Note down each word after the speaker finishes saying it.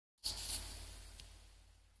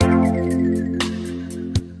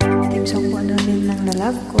sometimes ako ano rin ng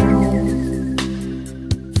lolove ko.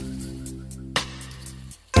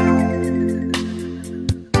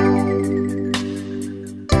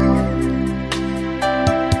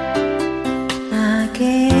 I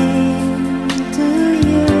came to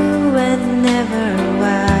you and never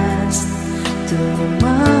was too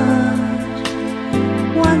much,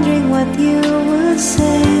 wondering what you would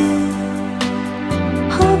say,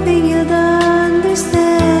 hoping you'd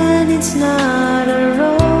understand it's not a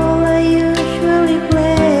role I usually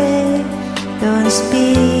play. Don't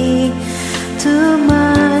speak too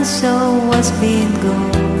much, so what's been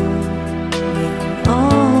going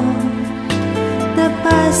on? The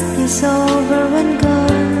past is over and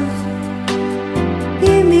gone.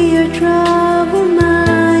 Give me your troubled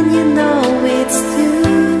mind, you know it's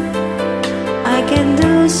true. I can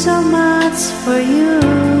do so much for you.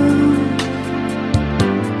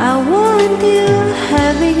 I want you,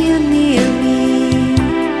 having you near me,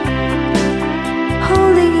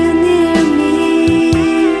 holding you near me.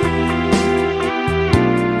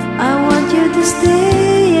 I want you to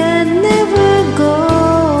stay and never go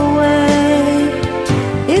away.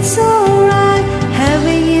 It's alright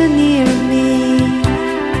having you near me,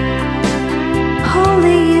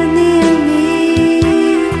 holding you near me.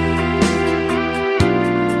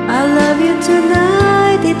 I love you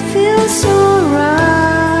tonight, it feels so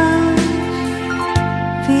right,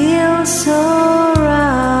 feels so right.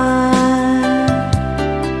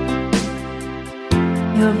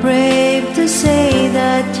 You're brave to say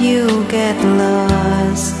that you get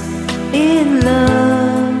lost in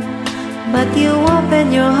love, but you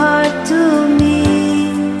open your heart to me.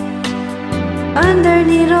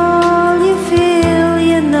 Underneath all you feel,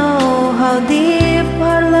 you know how deep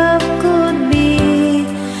our love could be.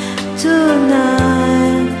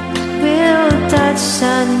 Tonight we'll touch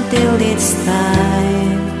until it's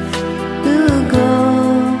time to go.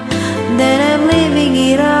 Then I'm leaving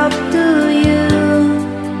it up to you.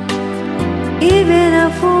 Even a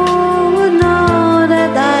fool would know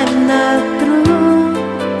that I'm not true.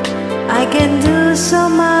 I can do so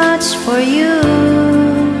much for you.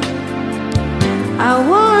 I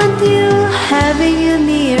want you, having you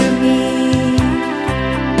near me,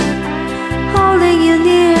 holding you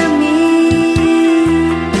near me.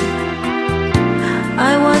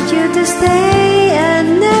 I want you to stay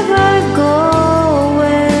and never go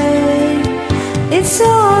away. It's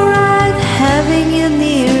alright having you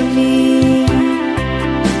near me,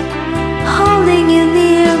 holding you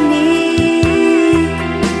near me.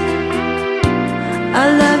 I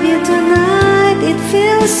love you tonight, it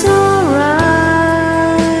feels so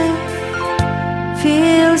right,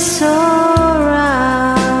 feels so